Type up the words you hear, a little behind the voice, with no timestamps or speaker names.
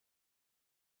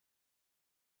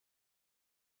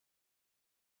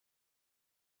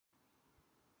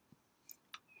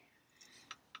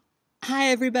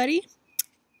Hi everybody.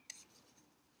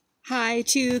 Hi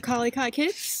to Collycott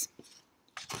kids.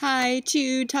 Hi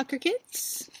to Tucker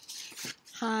kids.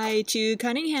 Hi to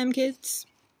Cunningham kids.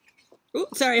 Oh,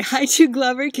 sorry. Hi to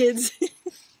Glover kids.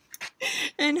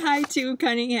 And hi to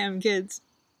Cunningham kids.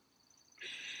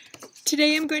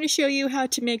 Today I'm going to show you how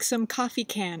to make some coffee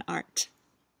can art.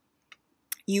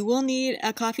 You will need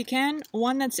a coffee can,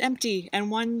 one that's empty and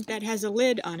one that has a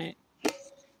lid on it.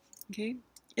 Okay?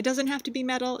 It doesn't have to be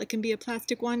metal, it can be a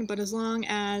plastic one, but as long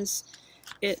as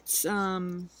it's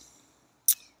sort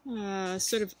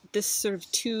of this sort of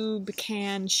tube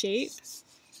can shape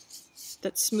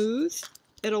that's smooth,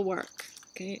 it'll work.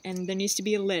 Okay, and there needs to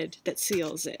be a lid that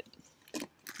seals it.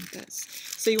 Like this.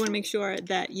 So you want to make sure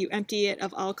that you empty it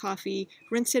of all coffee,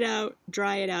 rinse it out,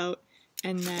 dry it out,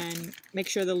 and then make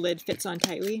sure the lid fits on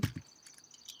tightly.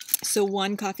 So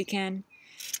one coffee can.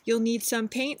 You'll need some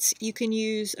paints. You can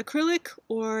use acrylic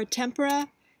or tempera,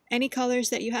 any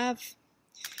colors that you have.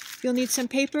 You'll need some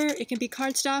paper. It can be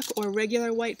cardstock or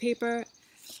regular white paper.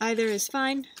 Either is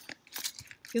fine.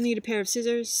 You'll need a pair of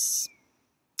scissors.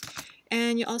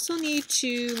 And you also need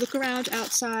to look around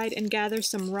outside and gather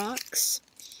some rocks,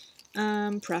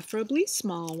 preferably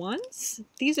small ones.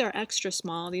 These are extra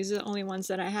small. These are the only ones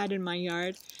that I had in my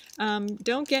yard.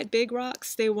 Don't get big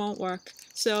rocks. They won't work.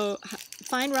 So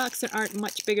find rocks that aren't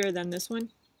much bigger than this one.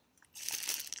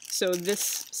 So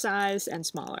this size and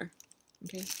smaller.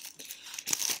 Okay.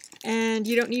 And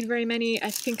you don't need very many.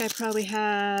 I think I probably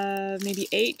have maybe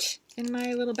 8 in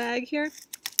my little bag here.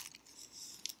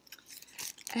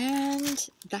 And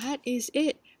that is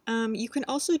it. You can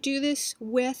also do this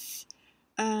with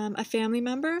a family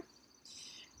member.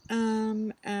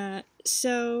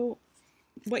 So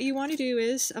what you want to do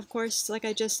is, of course, like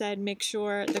I just said, make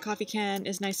sure the coffee can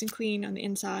is nice and clean on the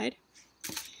inside.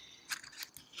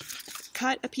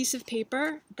 Cut a piece of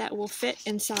paper that will fit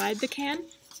inside the can.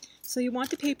 So you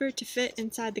want the paper to fit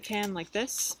inside the can like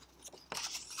this.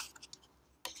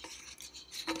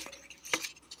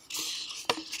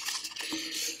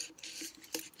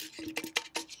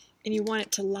 And you want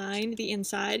it to line the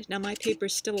inside. Now my paper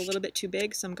is still a little bit too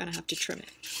big, so I'm going to have to trim it.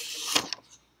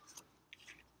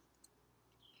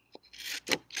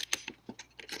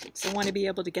 So I want to be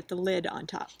able to get the lid on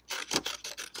top.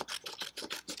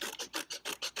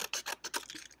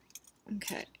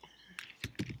 Okay,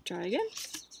 try again.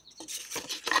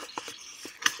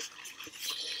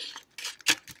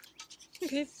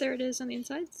 Okay, there it is on the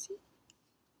inside. See?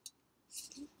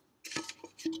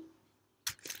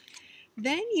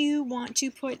 Then you want to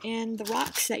put in the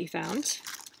rocks that you found.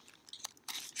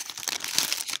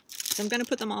 So I'm going to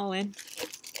put them all in.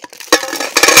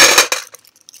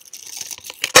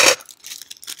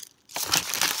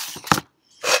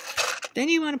 Then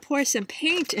you want to pour some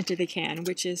paint into the can,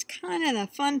 which is kind of the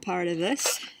fun part of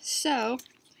this. So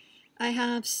I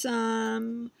have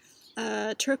some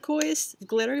turquoise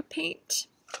glitter paint,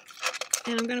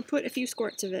 and I'm going to put a few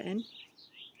squirts of it in.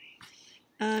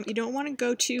 You don't want to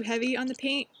go too heavy on the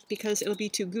paint because it'll be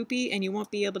too goopy and you won't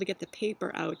be able to get the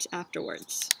paper out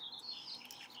afterwards.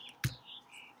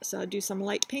 So I'll do some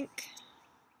light pink.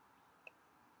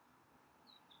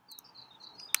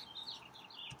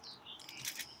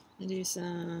 I'll do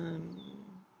some,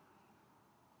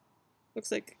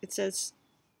 looks like it says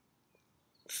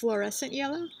fluorescent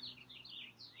yellow.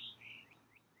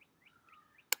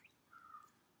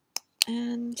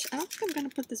 And I don't think I'm going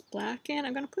to put this black in.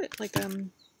 I'm going to put like, oh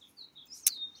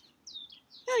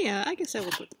yeah, I guess I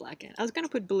will put the black in. I was going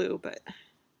to put blue, but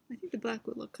I think the black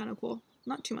would look kind of cool.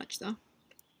 Not too much though.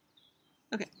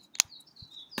 Okay.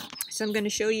 So I'm going to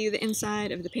show you the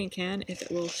inside of the paint can, if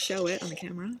it will show it on the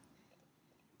camera.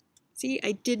 See,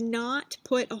 I did not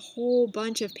put a whole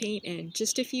bunch of paint in,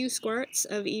 just a few squirts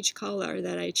of each color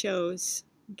that I chose.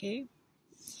 Okay.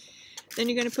 Then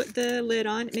you're going to put the lid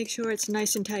on, make sure it's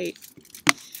nice and tight.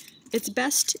 It's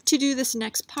best to do this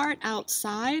next part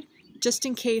outside, just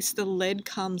in case the lid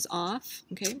comes off.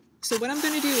 Okay. So what I'm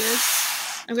going to do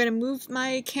is, I'm going to move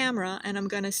my camera and I'm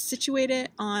going to situate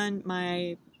it on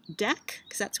my deck,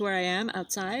 because that's where I am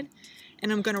outside,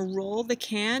 and I'm going to roll the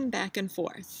can back and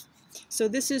forth. So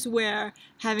this is where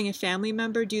having a family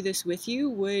member do this with you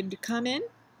would come in.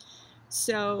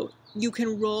 So you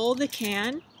can roll the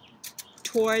can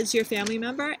towards your family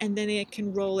member and then it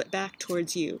can roll it back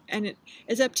towards you. And it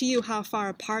is up to you how far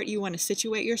apart you want to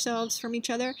situate yourselves from each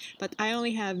other, but I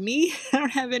only have me. I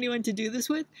don't have anyone to do this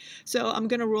with. So I'm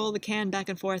going to roll the can back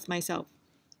and forth myself.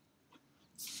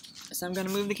 So I'm going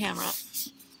to move the camera up.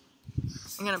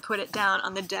 I'm going to put it down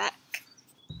on the deck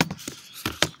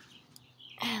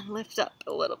and lift up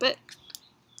a little bit.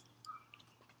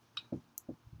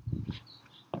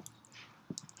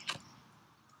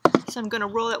 So I'm going to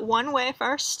roll it one way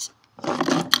first.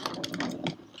 And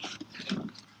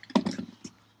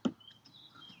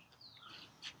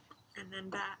then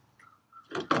back.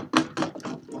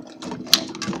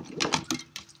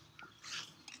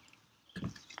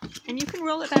 And you can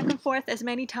roll it back and forth as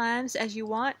many times as you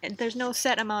want. And there's no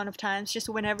set amount of times, just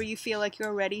whenever you feel like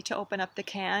you're ready to open up the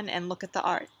can and look at the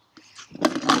art.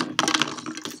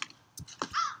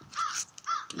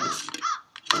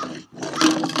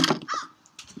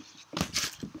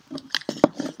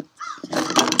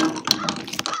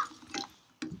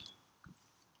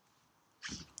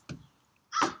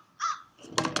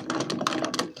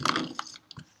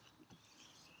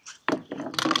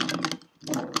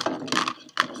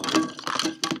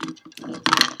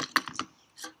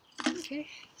 Okay,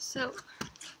 so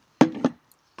I'm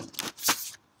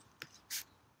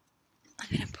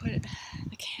going to put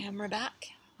the camera back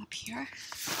up here.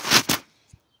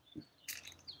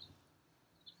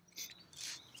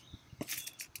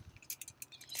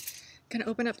 Gonna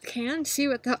open up the can, see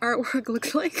what the artwork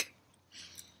looks like.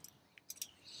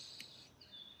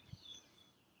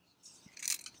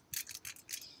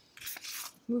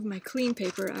 Move my clean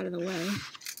paper out of the way.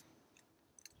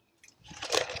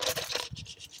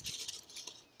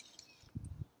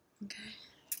 Okay.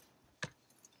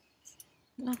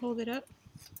 I'll hold it up.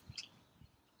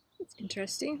 It's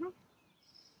interesting, huh?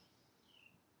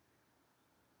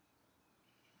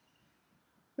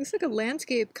 Looks like a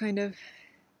landscape, kind of.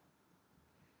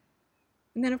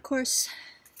 And then, of course,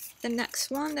 the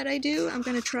next one that I do, I'm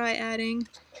going to try adding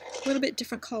a little bit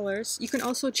different colors. You can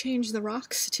also change the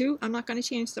rocks, too. I'm not going to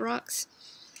change the rocks.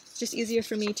 It's just easier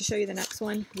for me to show you the next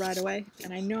one right away.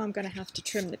 And I know I'm going to have to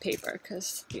trim the paper,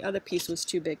 because the other piece was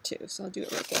too big, too. So I'll do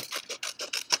it real quick.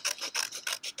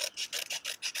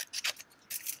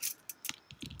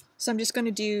 So I'm just going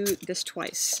to do this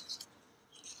twice.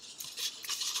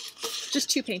 Just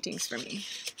 2 paintings for me.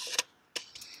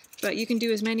 But you can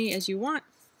do as many as you want,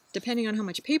 depending on how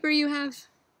much paper you have.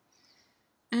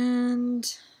 And,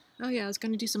 oh yeah, I was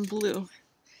going to do some blue.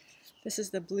 This is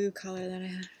the blue color that I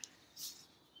have.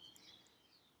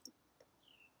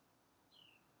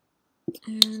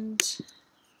 And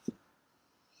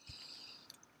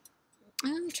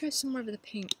I'm going to try some more of the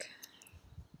pink.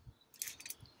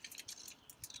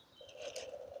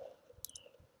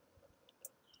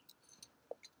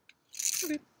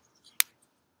 Okay.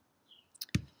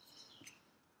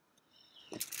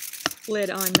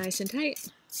 Lid on nice and tight.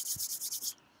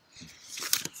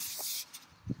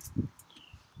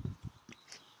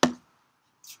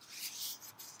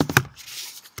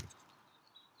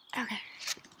 Okay.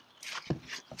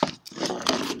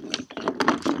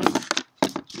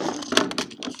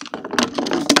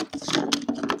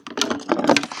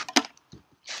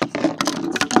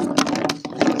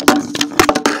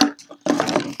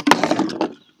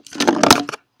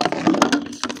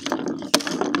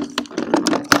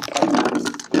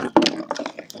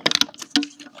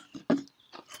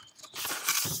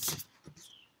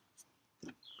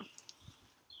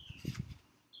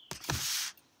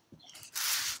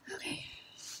 Okay.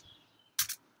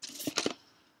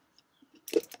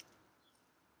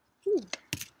 Ooh.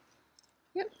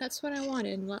 Yep, that's what I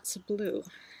wanted. Lots of blue.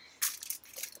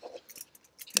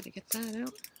 Try to get that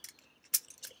out.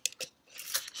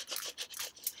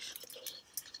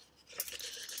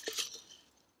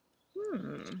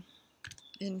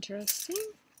 Interesting.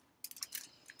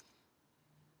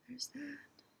 There's that.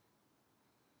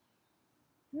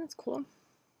 That's cool.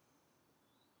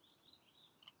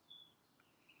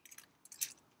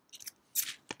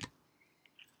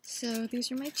 So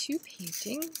these are my 2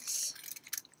 paintings.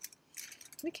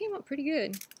 They came out pretty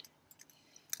good.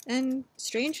 And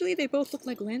strangely, they both look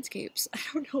like landscapes. I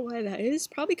don't know why that is.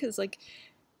 Probably because, like,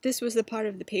 this was the part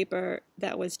of the paper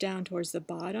that was down towards the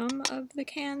bottom of the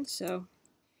can, so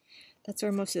that's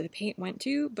where most of the paint went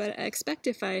to. But I expect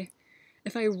if I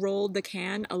rolled the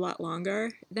can a lot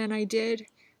longer than I did,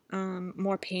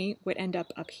 more paint would end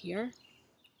up here.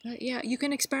 But yeah, you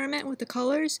can experiment with the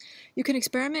colors. You can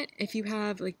experiment if you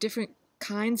have like different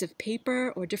kinds of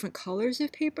paper or different colors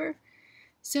of paper.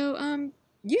 So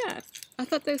yeah, I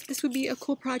thought that this would be a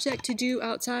cool project to do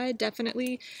outside,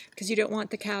 definitely, because you don't want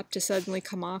the cap to suddenly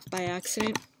come off by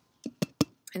accident,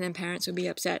 and then parents would be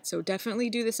upset. So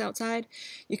definitely do this outside.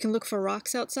 You can look for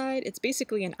rocks outside. It's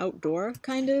basically an outdoor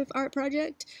kind of art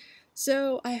project.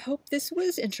 So I hope this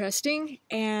was interesting,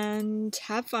 and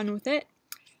have fun with it,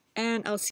 and I'll see